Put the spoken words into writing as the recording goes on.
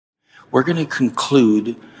we're going to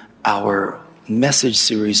conclude our message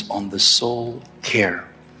series on the soul care.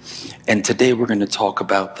 And today we're going to talk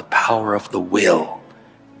about the power of the will.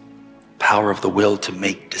 Power of the will to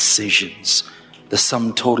make decisions. The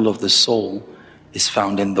sum total of the soul is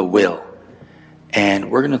found in the will.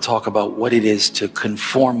 And we're going to talk about what it is to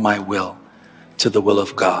conform my will to the will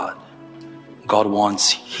of God. God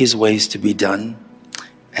wants his ways to be done,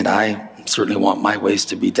 and I certainly want my ways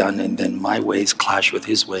to be done, and then my ways clash with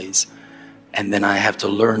his ways. And then I have to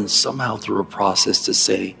learn somehow through a process to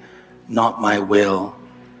say, not my will,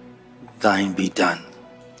 thine be done.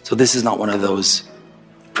 So this is not one of those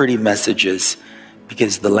pretty messages,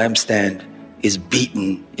 because the lampstand is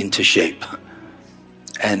beaten into shape.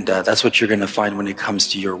 And that's what you're going to find when it comes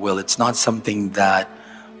to your will. It's not something that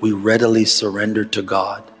we readily surrender to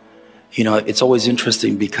God. You know, it's always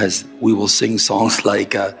interesting because we will sing songs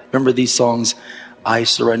like, remember these songs? I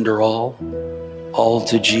surrender all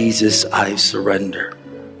to Jesus I surrender.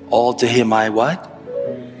 All to him I what?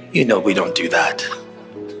 You know we don't do that.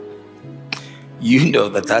 You know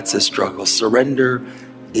that that's a struggle. Surrender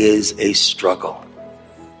is a struggle.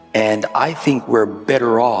 And I think we're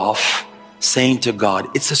better off saying to God,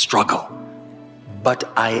 it's a struggle,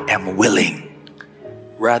 but I am willing,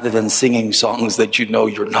 rather than singing songs that you know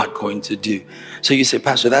you're not going to do. So you say,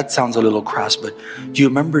 Pastor, that sounds a little crass, but do you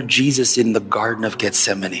remember Jesus in the Garden of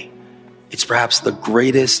Gethsemane? It's perhaps the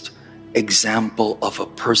greatest example of a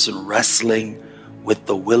person wrestling with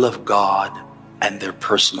the will of God and their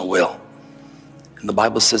personal will. And the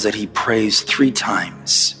Bible says that he prays 3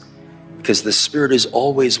 times, because the spirit is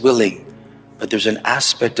always willing, but there's an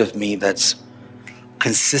aspect of me that's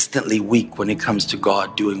consistently weak when it comes to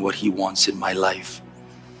God doing what he wants in my life.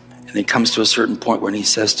 And it comes to a certain point when he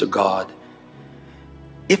says to God,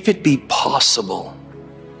 if it be possible,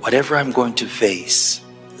 whatever I'm going to face,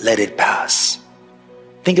 let it pass.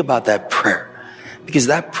 Think about that prayer, because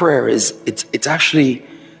that prayer it's actually,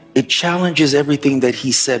 it challenges everything that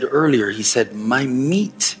he said earlier. He said, my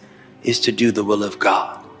meat is to do the will of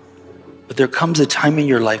God. But there comes a time in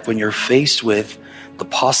your life when you're faced with the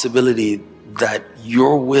possibility that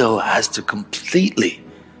your will has to completely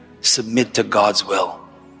submit to God's will.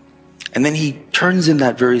 And then he turns in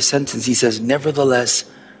that very sentence, he says, nevertheless,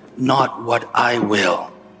 not what I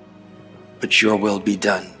will, but your will be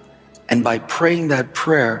done. And by praying that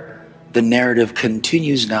prayer, the narrative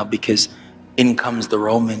continues now, because in comes the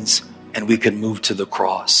Romans and we can move to the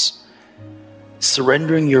cross.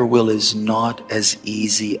 Surrendering your will is not as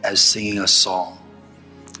easy as singing a song.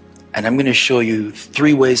 And I'm going to show you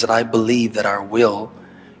 3 ways that I believe that our will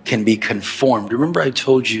can be conformed. Remember I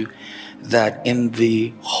told you that in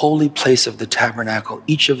the holy place of the tabernacle,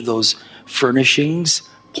 each of those furnishings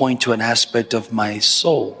point to an aspect of my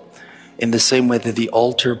soul. In the same way that the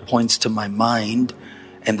altar points to my mind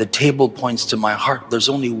and the table points to my heart, there's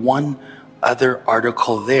only one other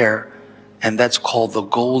article there, and that's called the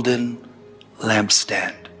golden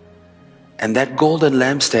lampstand. And that golden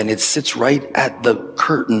lampstand, it sits right at the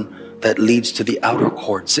curtain that leads to the outer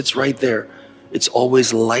court. It sits right there. It's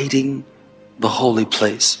always lighting the holy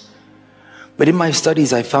place. But in my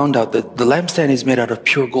studies, I found out that the lampstand is made out of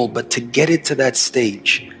pure gold, but to get it to that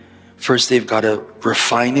stage, first they've got to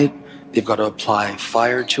refine it, they've got to apply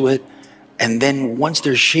fire to it, and then once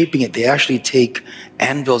they're shaping it, they actually take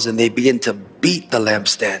anvils and they begin to beat the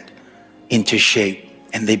lampstand into shape,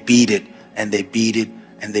 and they beat it, and they beat it,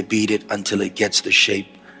 and they beat it until it gets the shape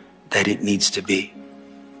that it needs to be.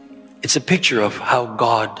 It's a picture of how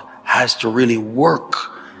God has to really work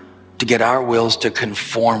to get our wills to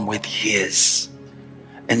conform with his.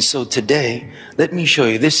 And so today, let me show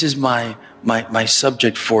you, this is my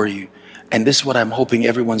subject for you. And this is what I'm hoping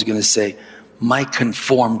everyone's going to say, my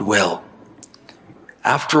conformed will.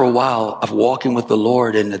 After a while of walking with the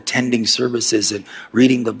Lord and attending services and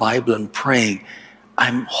reading the Bible and praying,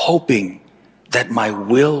 I'm hoping that my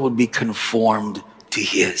will would be conformed to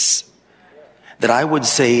his. That I would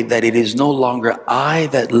say that it is no longer I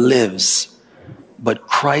that lives, but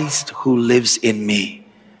Christ who lives in me.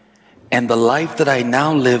 And the life that I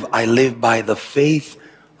now live, I live by the faith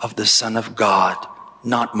of the Son of God,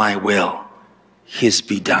 not my will, his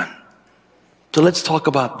be done. So let's talk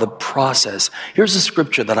about the process. Here's a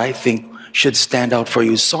scripture that I think should stand out for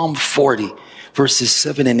you. Psalm 40, verses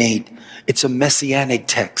 7 and 8. It's a messianic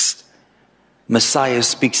text. Messiah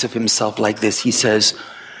speaks of himself like this. He says,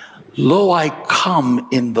 lo, I come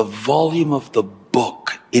in the volume of the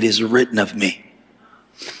book, it is written of me.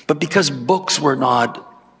 But because books were not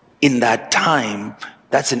in that time,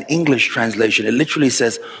 that's an English translation. It literally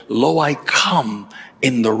says, lo, I come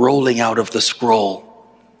in the rolling out of the scroll.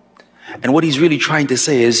 And what he's really trying to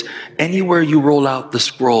say is, anywhere you roll out the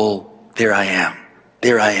scroll, there I am,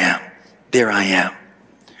 there I am, there I am.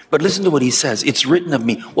 But listen to what he says. It's written of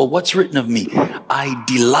me. Well, what's written of me? I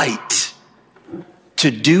delight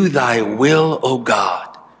to do thy will, O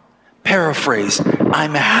God. Paraphrase,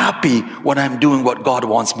 I'm happy when I'm doing what God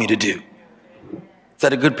wants me to do. Is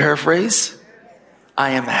that a good paraphrase?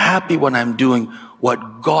 I am happy when I'm doing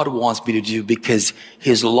what God wants me to do because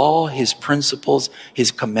his law, his principles,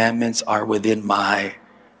 his commandments are within my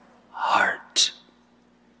heart.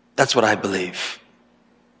 That's what I believe.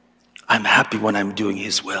 I'm happy when I'm doing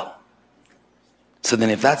his will. So then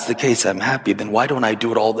if that's the case, I'm happy, then why don't I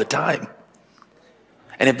do it all the time?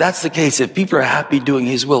 And if that's the case, if people are happy doing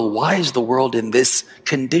his will, why is the world in this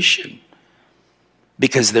condition?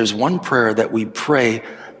 Because there's one prayer that we pray,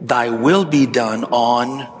 thy will be done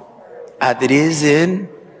on as it is in.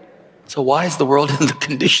 So why is the world in the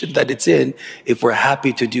condition that it's in if we're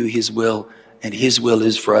happy to do his will, and his will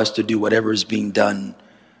is for us to do whatever is being done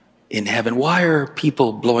in heaven? Why are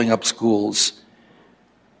people blowing up schools?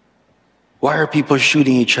 Why are people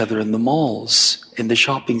shooting each other in the malls, in the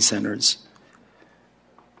shopping centers?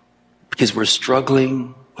 Because we're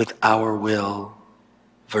struggling with our will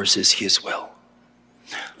versus his will.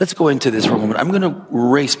 Let's go into this for a moment. I'm going to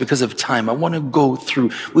race because of time. I want to go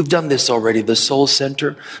through, we've done this already, the Soul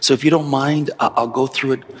Center. So if you don't mind, I'll go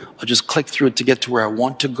through it. I'll just click through it to get to where I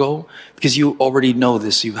want to go, because you already know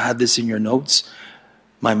this. You've had this in your notes.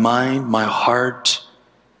 My mind, my heart,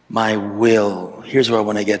 my will. Here's where I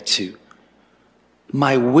want to get to.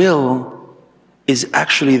 My will is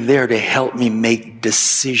actually there to help me make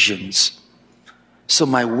decisions. So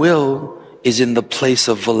my will is in the place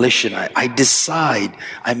of volition. I decide,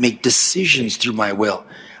 I make decisions through my will.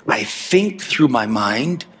 I think through my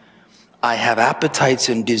mind. I have appetites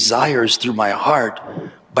and desires through my heart,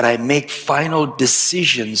 but I make final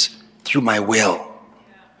decisions through my will.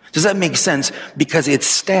 Does that make sense? Because it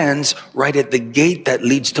stands right at the gate that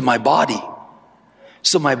leads to my body.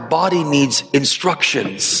 So my body needs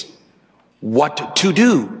instructions, what to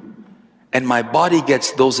do. And my body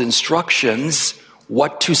gets those instructions,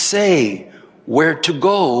 what to say, where to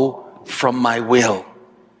go from my will.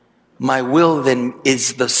 My will then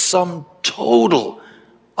is the sum total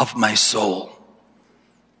of my soul.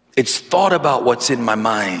 It's thought about what's in my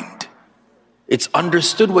mind. It's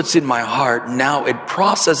understood what's in my heart. Now it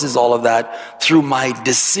processes all of that through my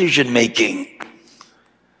decision making.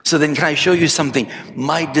 So then can I show you something?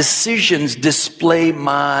 My decisions display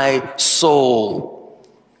my soul.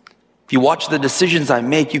 If you watch the decisions I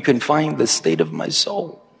make, you can find the state of my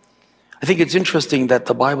soul. I think it's interesting that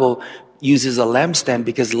the Bible uses a lampstand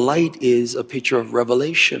because light is a picture of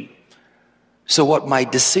revelation. So what my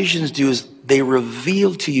decisions do is they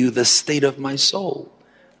reveal to you the state of my soul.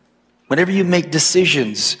 Whenever you make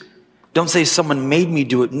decisions, don't say someone made me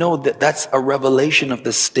do it. No, that's a revelation of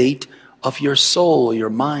the state of your soul,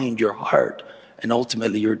 your mind, your heart, and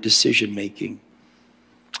ultimately your decision making.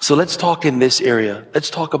 So let's talk in this area.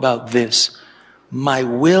 Let's talk about this. My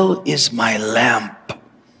will is my lamp.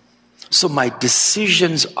 So my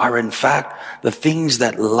decisions are in fact the things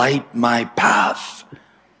that light my path.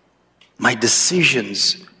 My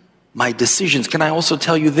decisions. Can I also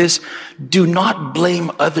tell you this? Do not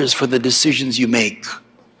blame others for the decisions you make.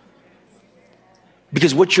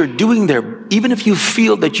 Because what you're doing there, even if you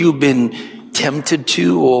feel that you've been tempted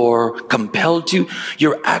to or compelled to,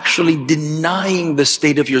 you're actually denying the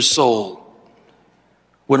state of your soul.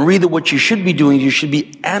 When really what you should be doing, you should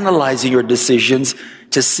be analyzing your decisions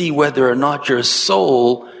to see whether or not your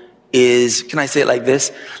soul is, can I say it like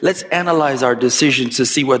this? Let's analyze our decisions to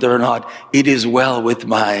see whether or not it is well with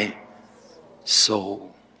my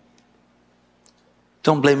soul.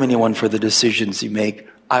 Don't blame anyone for the decisions you make.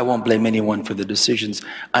 I won't blame anyone for the decisions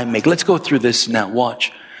I make. Let's go through this now.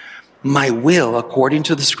 Watch. My will, according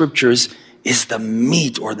to the scriptures, is the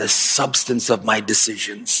meat or the substance of my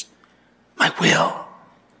decisions. My will.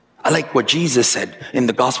 I like what Jesus said in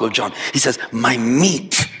the Gospel of John. He says, my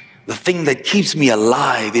meat, the thing that keeps me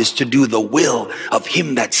alive, is to do the will of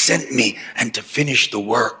him that sent me and to finish the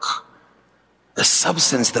work. The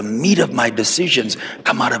substance, the meat of my decisions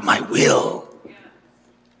come out of my will.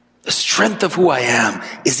 The strength of who I am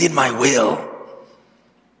is in my will.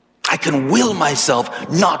 I can will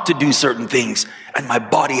myself not to do certain things, and my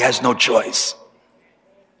body has no choice.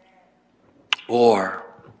 Or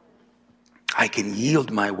I can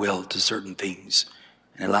yield my will to certain things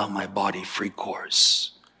and allow my body free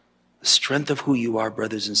course. The strength of who you are,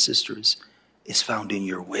 brothers and sisters, is found in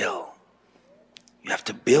your will. You have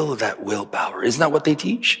to build that willpower. Isn't that what they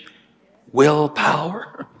teach?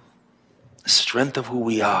 Willpower. The strength of who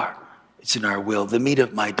we are, it's in our will. The meat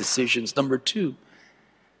of my decisions. Number two,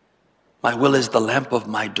 My will is the lamp of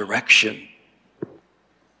my direction.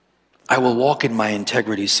 I will walk in my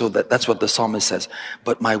integrity, so that's what the psalmist says.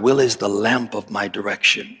 But my will is the lamp of my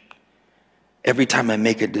direction. Every time I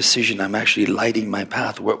make a decision, I'm actually lighting my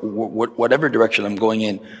path. Whatever direction I'm going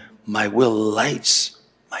in, my will lights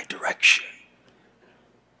my direction.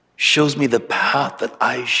 Shows me the path that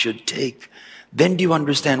I should take. Then do you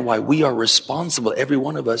understand why we are responsible, every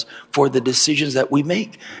one of us, for the decisions that we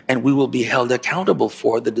make? And we will be held accountable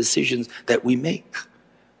for the decisions that we make.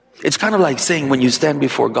 It's kind of like saying when you stand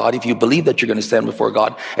before God, if you believe that you're going to stand before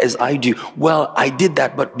God, as I do, well, I did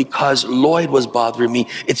that, but because Lloyd was bothering me,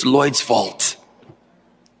 it's Lloyd's fault.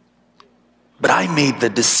 But I made the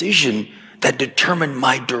decision that determined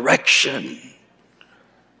my direction.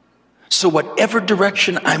 So whatever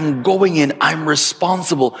direction I'm going in, I'm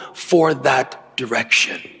responsible for that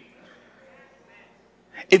direction.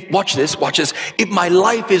 Watch this. If my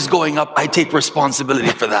life is going up, I take responsibility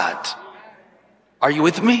for that. Are you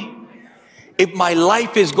with me? If my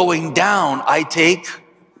life is going down, I take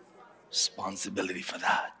responsibility for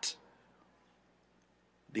that.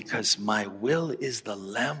 Because my will is the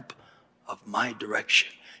lamp of my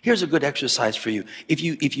direction. Here's a good exercise for you. If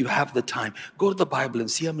you have the time, go to the Bible and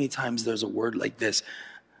see how many times there's a word like this.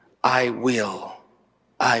 I will.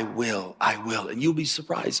 And you'll be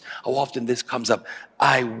surprised how often this comes up.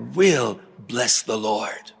 I will bless the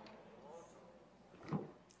Lord.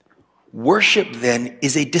 Worship then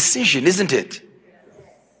is a decision, isn't it?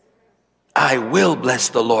 I will bless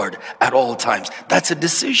the Lord at all times. That's a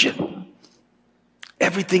decision.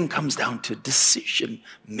 Everything comes down to decision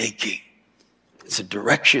making. It's a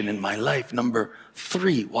direction in my life. Number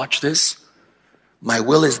 3, watch this. My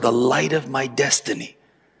will is the light of my destiny.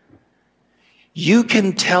 You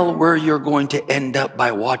can tell where you're going to end up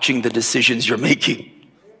by watching the decisions you're making.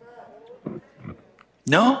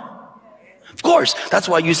 No? Of course. That's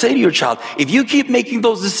why you say to your child, if you keep making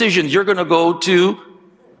those decisions, you're going to go to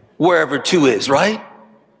wherever 2 is, right?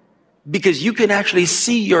 Because you can actually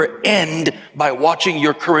see your end by watching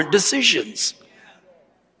your current decisions.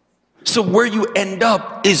 So where you end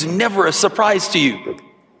up is never a surprise to you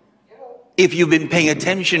if you've been paying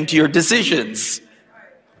attention to your decisions.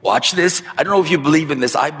 Watch this. I don't know if you believe in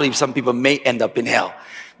this. I believe some people may end up in hell,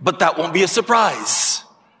 but that won't be a surprise.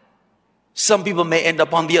 Some people may end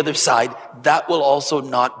up on the other side. That will also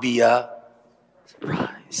not be a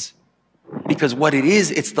surprise. Because what it is,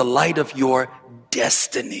 it's the light of your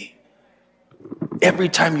destiny. Every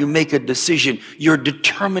time you make a decision, you're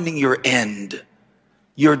determining your end.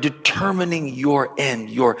 You're determining your end.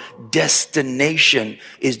 Your destination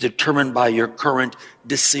is determined by your current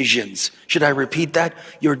decisions. Should I repeat that?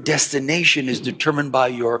 Your destination is determined by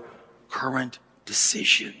your current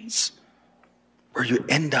decisions. Where you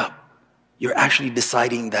end up, you're actually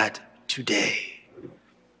deciding that today.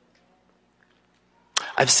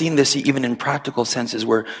 I've seen this even in practical senses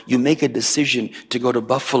where you make a decision to go to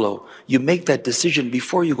Buffalo. You make that decision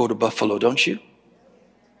before you go to Buffalo, don't you?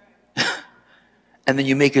 And then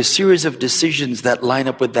you make a series of decisions that line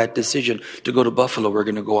up with that decision to go to Buffalo. We're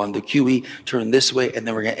going to go on the QE, turn this way, and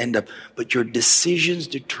then we're going to end up. But your decisions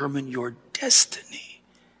determine your destiny.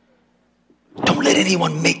 Don't let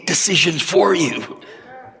anyone make decisions for you.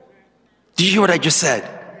 Did you hear what I just said?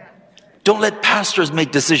 Don't let pastors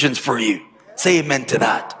make decisions for you. Say amen to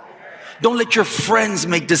that. Don't let your friends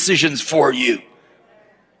make decisions for you.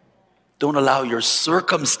 Don't allow your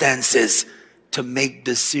circumstances to make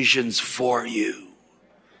decisions for you.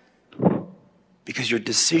 Because your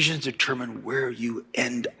decisions determine where you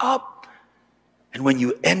end up. And when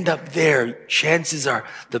you end up there, chances are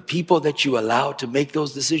the people that you allow to make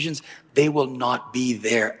those decisions, they will not be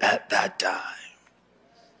there at that time.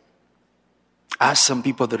 Ask some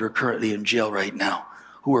people that are currently in jail right now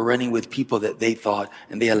who are running with people that they thought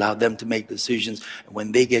and they allowed them to make decisions. And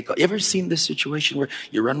when they get caught, you ever seen this situation where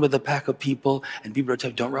you run with a pack of people and people are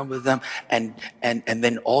telling you, don't run with them, and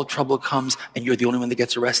then all trouble comes and you're the only one that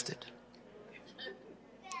gets arrested?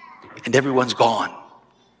 And everyone's gone.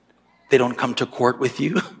 They don't come to court with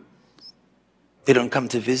you. They don't come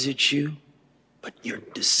to visit you. But your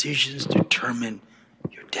decisions determine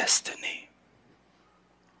your destiny.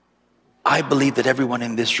 I believe that everyone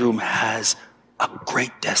in this room has a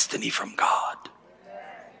great destiny from God.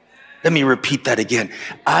 Let me repeat that again.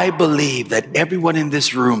 I believe that everyone in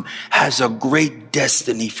this room has a great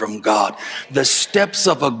destiny from God. The steps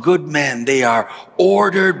of a good man, they are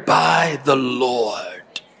ordered by the Lord.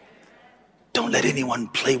 Don't let anyone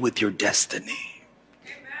play with your destiny.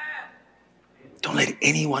 Don't let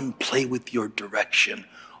anyone play with your direction.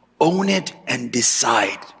 Own it and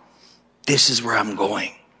decide, this is where I'm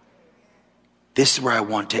going. This is where I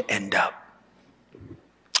want to end up.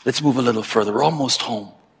 Let's move a little further. We're almost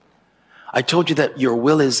home. I told you that your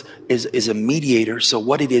will is a mediator. So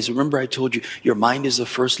what it is, remember I told you your mind is the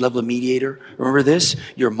first level mediator. Remember this?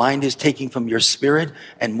 Your mind is taking from your spirit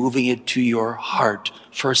and moving it to your heart,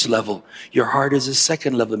 first level. Your heart is a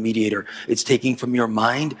second level mediator. It's taking from your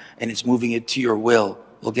mind and it's moving it to your will.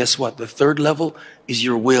 Well, guess what? The third level is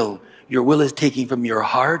your will. Your will is taking from your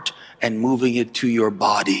heart and moving it to your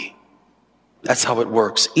body. That's how it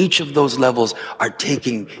works. Each of those levels are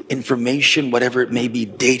taking information, whatever it may be,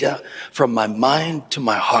 data, from my mind to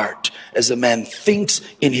my heart. As a man thinks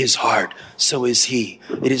in his heart, so is he.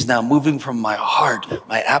 It is now moving from my heart,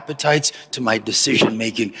 my appetites, to my decision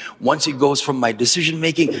making. Once it goes from my decision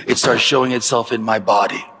making, it starts showing itself in my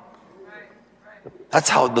body. That's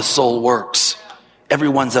how the soul works.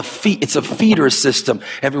 Everyone's it's a feeder system.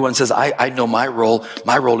 Everyone says, I know my role.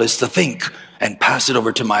 My role is to think and pass it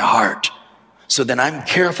over to my heart. So then I'm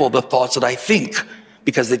careful of the thoughts that I think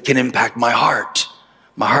because it can impact my heart.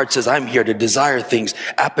 My heart says, I'm here to desire things,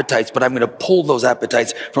 appetites, but I'm going to pull those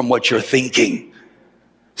appetites from what you're thinking.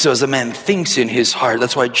 So as a man thinks in his heart,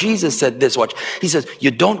 that's why Jesus said this, watch. He says, you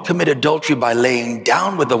don't commit adultery by laying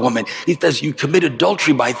down with a woman. He says, you commit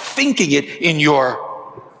adultery by thinking it in your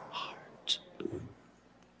heart.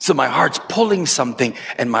 So my heart's pulling something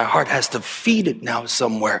and my heart has to feed it now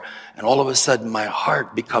somewhere. And all of a sudden my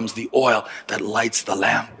heart becomes the oil that lights the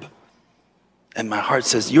lamp. And my heart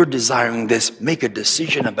says, you're desiring this, make a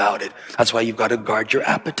decision about it. That's why you've got to guard your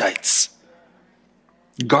appetites.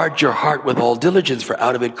 Guard your heart with all diligence, for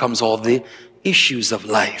out of it comes all the issues of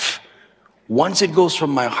life. Once it goes from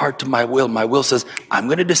my heart to my will says, I'm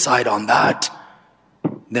going to decide on that.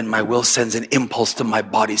 Then my will sends an impulse to my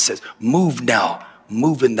body, says, move now.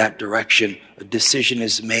 Move in that direction. A decision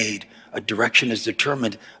is made. A direction is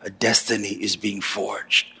determined. A destiny is being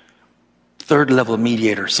forged. Third level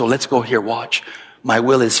mediator. So let's go here. Watch. My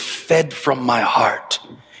will is fed from my heart.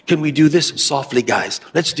 Can we do this softly, guys?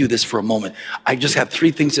 Let's do this for a moment. I just have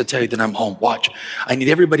 3 things to tell you, then I'm home. Watch. I need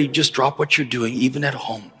everybody just drop what you're doing, even at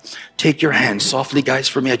home. Take your hands softly, guys.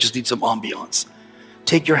 For me, I just need some ambiance.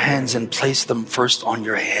 Take your hands and place them first on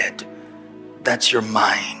your head. That's your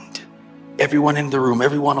mind. Everyone in the room,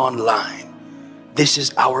 everyone online, this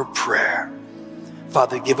is our prayer.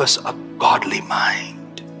 Father, give us a godly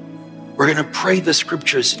mind. We're going to pray the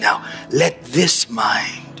scriptures now. Let this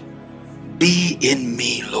mind be in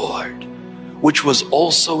me, Lord, which was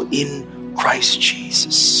also in Christ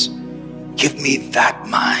Jesus. Give me that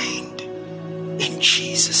mind in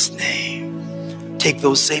Jesus' name. Take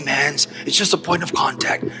those same hands. It's just a point of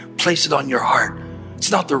contact. Place it on your heart. It's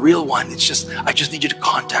not the real one. It's just, I just need you to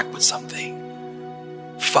contact with something.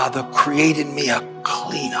 Father, create in me a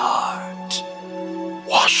clean heart.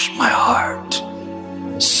 Wash my heart.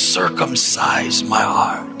 Circumcise my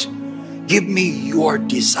heart. Give me your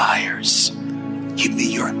desires. Give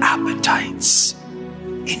me your appetites.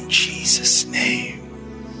 In Jesus'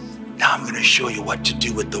 name. Now I'm going to show you what to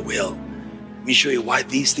do with the will. Let me show you why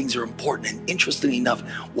these things are important. And interestingly enough,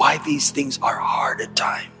 why these things are hard at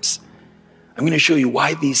times. I'm going to show you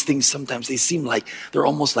why these things sometimes they seem like they're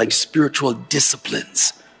almost like spiritual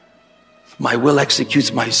disciplines. My will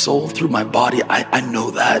executes my soul through my body. I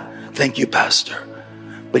know that. Thank you, Pastor.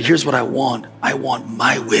 But here's what I want. I want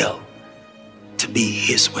my will to be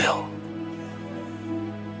his will.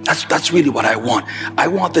 That's really what I want. I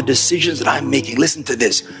want the decisions that I'm making. Listen to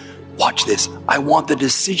this. Watch this. I want the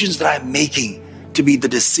decisions that I'm making to be the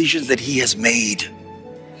decisions that he has made.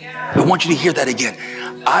 I want you to hear that again.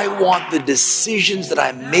 I want the decisions that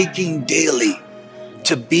I'm making daily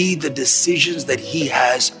to be the decisions that he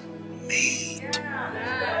has made.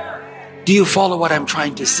 Do you follow what I'm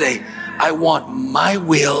trying to say? I want my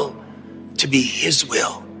will to be his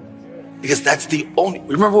will. Because that's the only,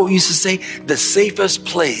 remember what we used to say? The safest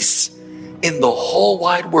place in the whole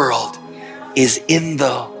wide world is in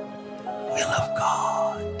the will of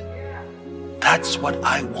God. That's what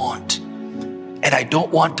I want. And I don't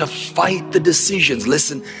want to fight the decisions,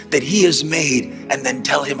 listen, that he has made and then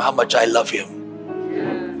tell him how much I love him.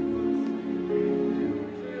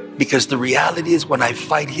 Because the reality is when I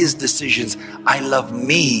fight his decisions, I love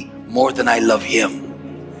me more than I love him.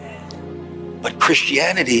 But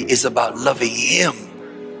Christianity is about loving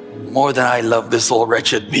him more than I love this old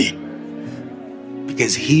wretched me.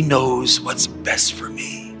 Because he knows what's best for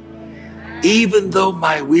me. Even though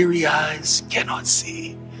my weary eyes cannot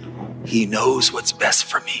see. He knows what's best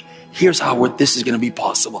for me. Here's how this is going to be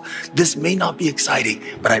possible. This may not be exciting,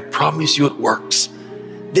 but I promise you it works.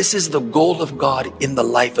 This is the goal of God in the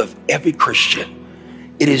life of every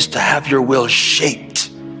Christian. It is to have your will shaped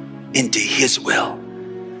into his will.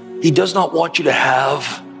 He does not want you to have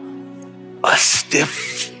a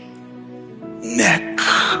stiff neck.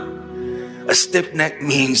 A stiff neck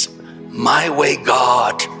means my way,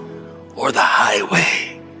 God, or the highway.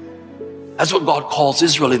 That's what God calls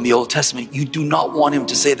Israel in the Old Testament. You do not want him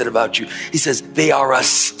to say that about you. He says they are a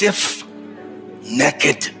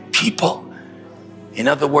stiff-necked people. In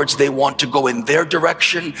other words, they want to go in their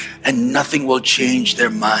direction and nothing will change their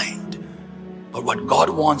mind. But what God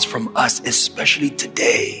wants from us, especially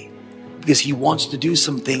today, because he wants to do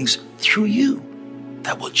some things through you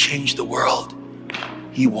that will change the world.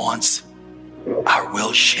 He wants our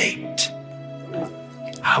will shaped.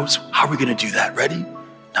 How are we going to do that? Ready?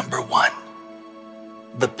 Number one,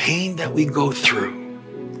 the pain that we go through,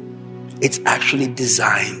 it's actually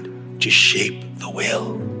designed to shape the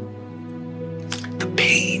will. The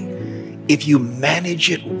pain, if you manage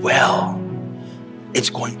it well, it's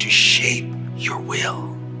going to shape your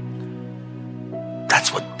will.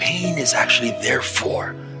 That's what pain is actually there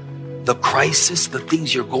for. The crisis, the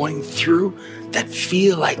things you're going through that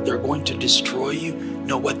feel like they're going to destroy you,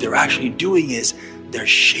 no, what they're actually doing is they're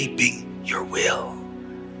shaping your will.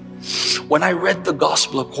 When I read the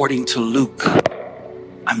gospel according to Luke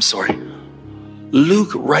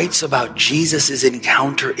writes about Jesus'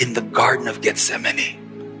 encounter in the Garden of Gethsemane.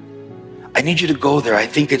 I need you to go there. I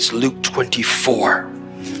think it's Luke 24.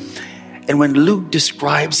 And when Luke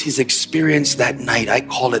describes his experience that night, I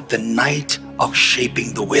call it the night of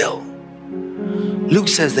shaping the will. Luke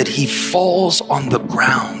says that he falls on the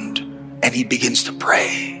ground and he begins to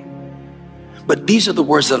pray. But these are the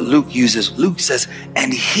words that Luke uses. Luke says,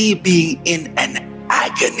 and he being in an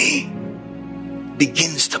agony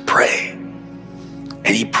begins to pray.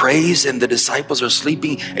 And he prays and the disciples are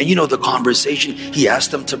sleeping. And you know the conversation. He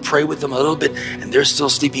asked them to pray with him a little bit and they're still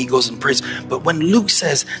sleeping. He goes and prays. But when Luke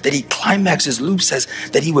says that he climaxes, Luke says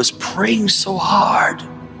that he was praying so hard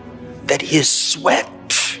that his sweat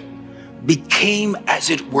became,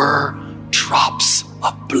 as it were, drops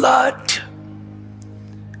of blood.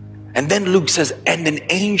 And then Luke says, and an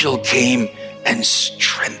angel came and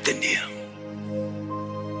strengthened him.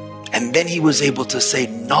 And then he was able to say,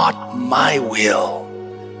 not my will,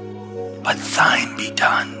 but thine be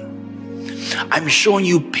done. I'm showing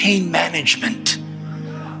you pain management.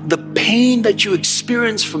 The pain that you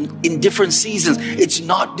experience in different seasons, it's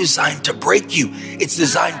not designed to break you. It's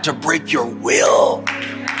designed to break your will.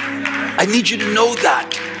 I need you to know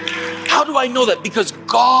that. How do I know that? Because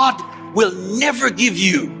God will never give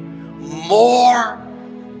you more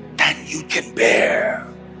than you can bear.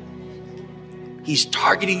 He's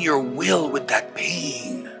targeting your will with that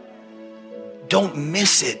pain. Don't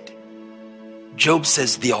miss it. Job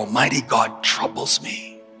says, the Almighty God troubles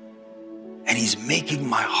me, and he's making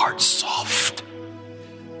my heart soft,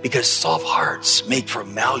 because soft hearts make for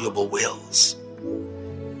malleable wills.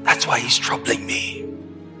 That's why he's troubling me.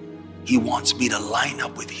 He wants me to line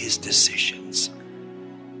up with his decisions,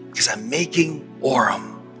 because I'm making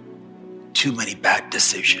too many bad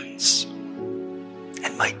decisions,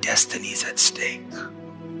 and my destiny's at stake.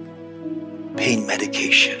 Pain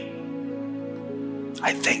medication.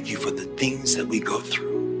 I thank you for the things that we go through.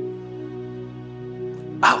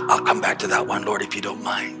 I'll come back to that one, Lord, if you don't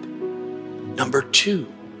mind. Number two,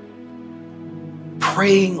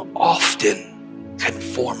 praying often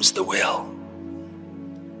conforms the will.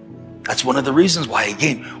 That's one of the reasons why,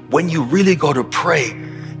 again, when you really go to pray,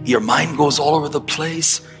 your mind goes all over the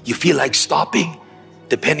place. You feel like stopping.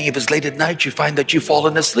 Depending if it's late at night, you find that you've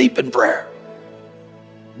fallen asleep in prayer.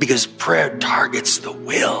 Because prayer targets the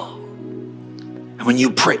will. And when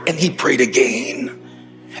you pray, and he prayed again,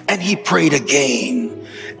 and he prayed again,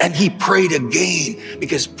 and he prayed again,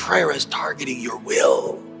 because prayer is targeting your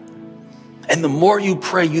will. And the more you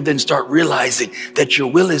pray, you then start realizing that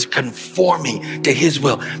your will is conforming to his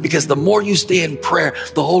will. Because the more you stay in prayer,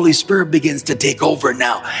 the Holy Spirit begins to take over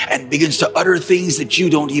now and begins to utter things that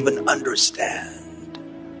you don't even understand.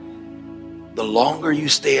 The longer you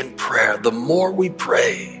stay in prayer, the more we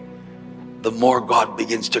pray, the more God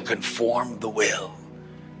begins to conform the will.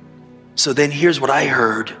 So then here's what I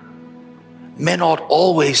heard. Men ought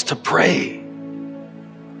always to pray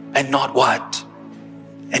and not what?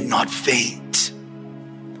 And not faint.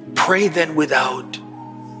 Pray then without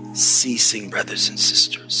ceasing, brothers and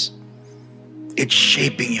sisters. It's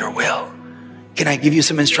shaping your will. Can I give you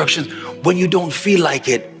some instructions? When you don't feel like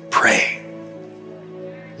it, pray.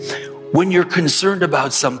 When you're concerned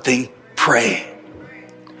about something, pray.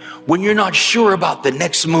 When you're not sure about the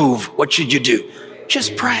next move, what should you do?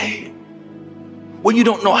 Just pray. When you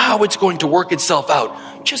don't know how it's going to work itself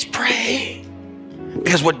out, just pray.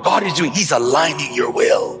 Because what God is doing, he's aligning your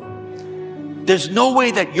will. There's no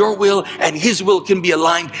way that your will and his will can be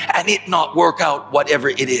aligned and it not work out whatever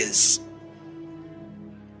it is.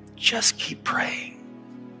 just keep praying.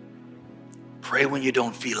 Pray when you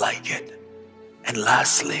don't feel like it. And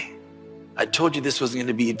lastly, I told you this was going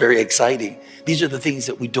to be very exciting. These are the things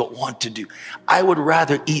that we don't want to do. I would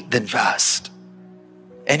rather eat than fast.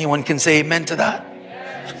 Anyone can say amen to that?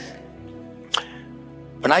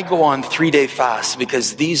 When I go on 3-day fast,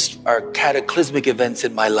 because these are cataclysmic events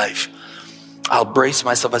in my life, I'll brace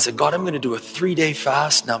myself. I say, God, I'm going to do a 3-day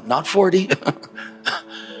fast. Now, not 40.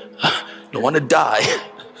 Don't want to die.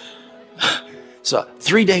 So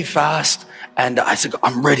 3-day fast. And I said,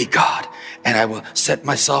 I'm ready, God. And I will set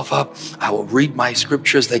myself up. I will read my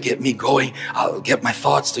scriptures that get me going. I'll get my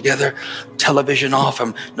thoughts together. Television off.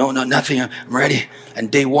 Nothing. I'm ready.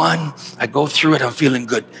 And day 1, I go through it. I'm feeling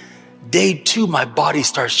good. Day 2, my body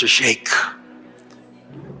starts to shake.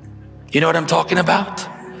 You know what I'm talking about?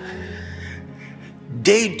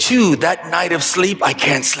 Day 2, that night of sleep, I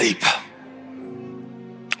can't sleep.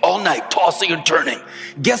 All night, tossing and turning.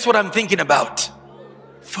 Guess what I'm thinking about?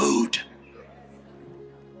 Food.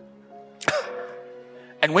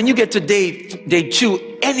 And when you get to day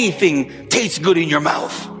 2, anything tastes good in your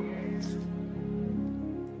mouth.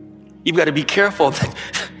 You've got to be careful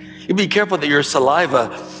that your saliva,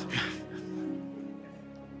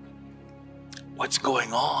 what's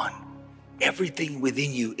going on? Everything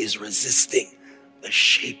within you is resisting the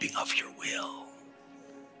shaping of your will.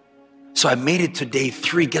 So I made it to day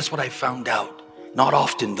 3. Guess what I found out? Not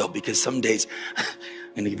often though, because some days, I'm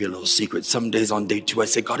going to give you a little secret. Some days on day 2, I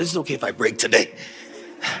say, God, is it okay if I break today?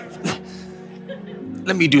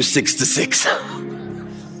 Let me do 6 to 6.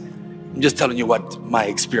 I'm just telling you what my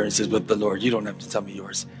experience is with the Lord. You don't have to tell me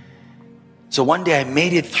yours. So one day I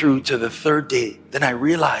made it through to the 3rd day. Then I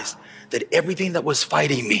realized that everything that was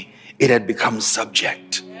fighting me, it had become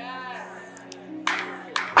subject.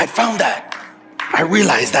 I found that. I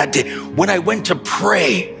realized that day. When I went to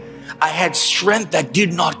pray, I had strength that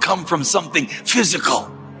did not come from something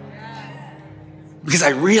physical. Because I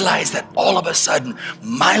realized that all of a sudden,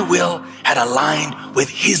 my will had aligned with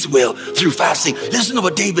his will through fasting. Listen to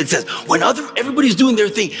what David says. When everybody's doing their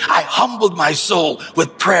thing, I humbled my soul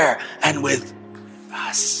with prayer and with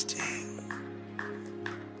fasting.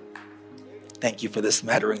 Thank you for the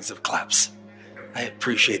smatterings of claps. I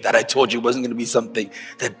appreciate that. I told you it wasn't going to be something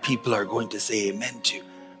that people are going to say amen to.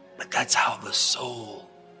 But that's how the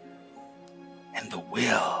soul and the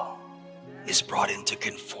will is brought into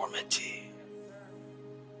conformity.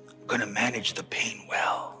 I'm going to manage the pain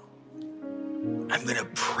well. I'm going to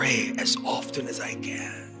pray as often as I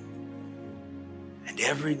can. And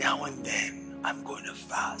every now and then, I'm going to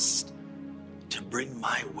fast to bring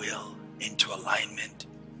my will into alignment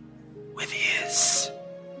with his.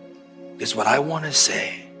 Because what I want to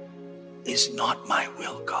say is not my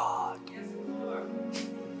will, God.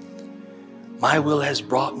 My will has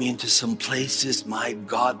brought me into some places, my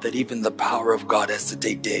God, that even the power of God has to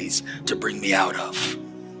take days to bring me out of.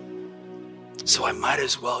 So I might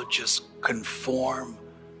as well just conform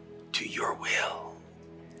to your will.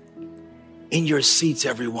 In your seats,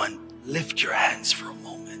 everyone, lift your hands for a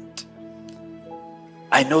moment.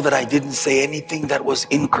 I know that I didn't say anything that was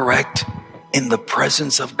incorrect in the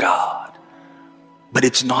presence of God, but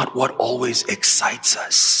it's not what always excites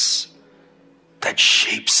us that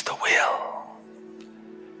shapes the will.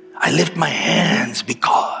 I lift my hands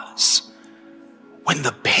because when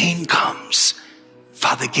the pain comes,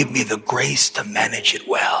 Father, give me the grace to manage it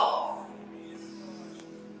well.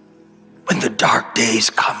 When the dark days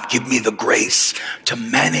come, give me the grace to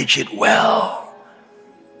manage it well.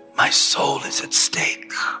 My soul is at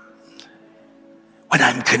stake. When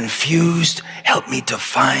I'm confused, help me to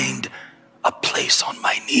find a place on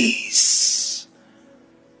my knees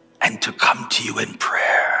and to come to you in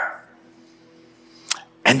prayer.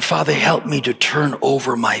 And Father, help me to turn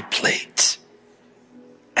over my plate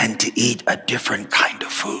and to eat a different kind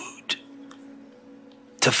of food.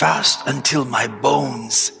 To fast until my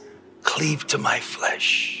bones cleave to my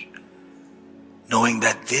flesh, knowing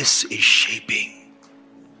that this is shaping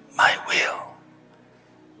my will.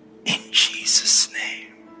 In Jesus'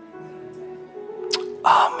 name.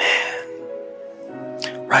 Amen.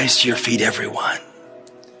 Rise to your feet, everyone.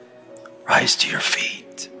 Rise to your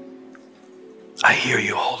feet. I hear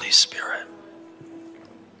you, Holy Spirit.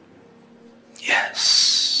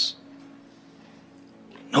 Yes.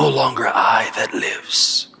 No longer I that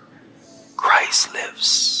lives. Christ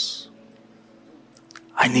lives.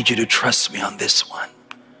 I need you to trust me on this one.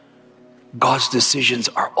 God's decisions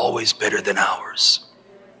are always better than ours.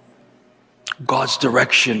 God's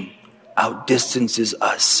direction outdistances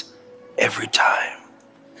us every time.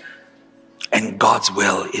 And God's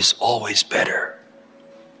will is always better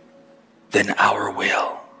than our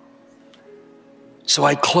will. So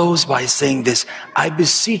I close by saying this. I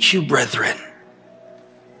beseech you, brethren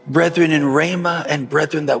in Rhema and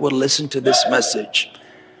brethren that will listen to this message,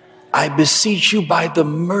 I beseech you by the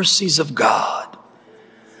mercies of God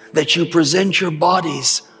that you present your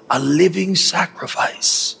bodies a living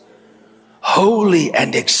sacrifice, holy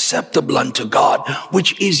and acceptable unto God,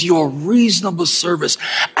 which is your reasonable service.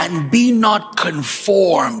 And be not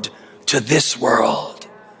conformed to this world,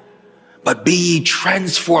 but be ye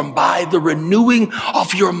transformed by the renewing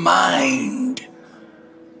of your mind,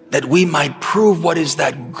 that we might prove what is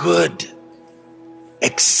that good,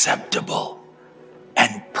 acceptable,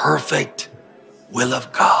 and perfect will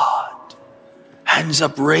of God. Hands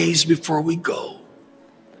up raised before we go.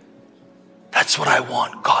 That's what I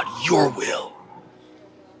want, God, your will.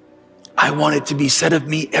 I want it to be said of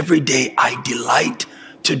me every day, I delight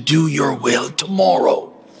to do your will.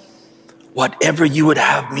 Tomorrow, whatever you would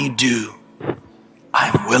have me do,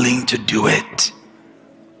 I'm willing to do it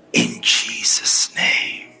in Jesus' name.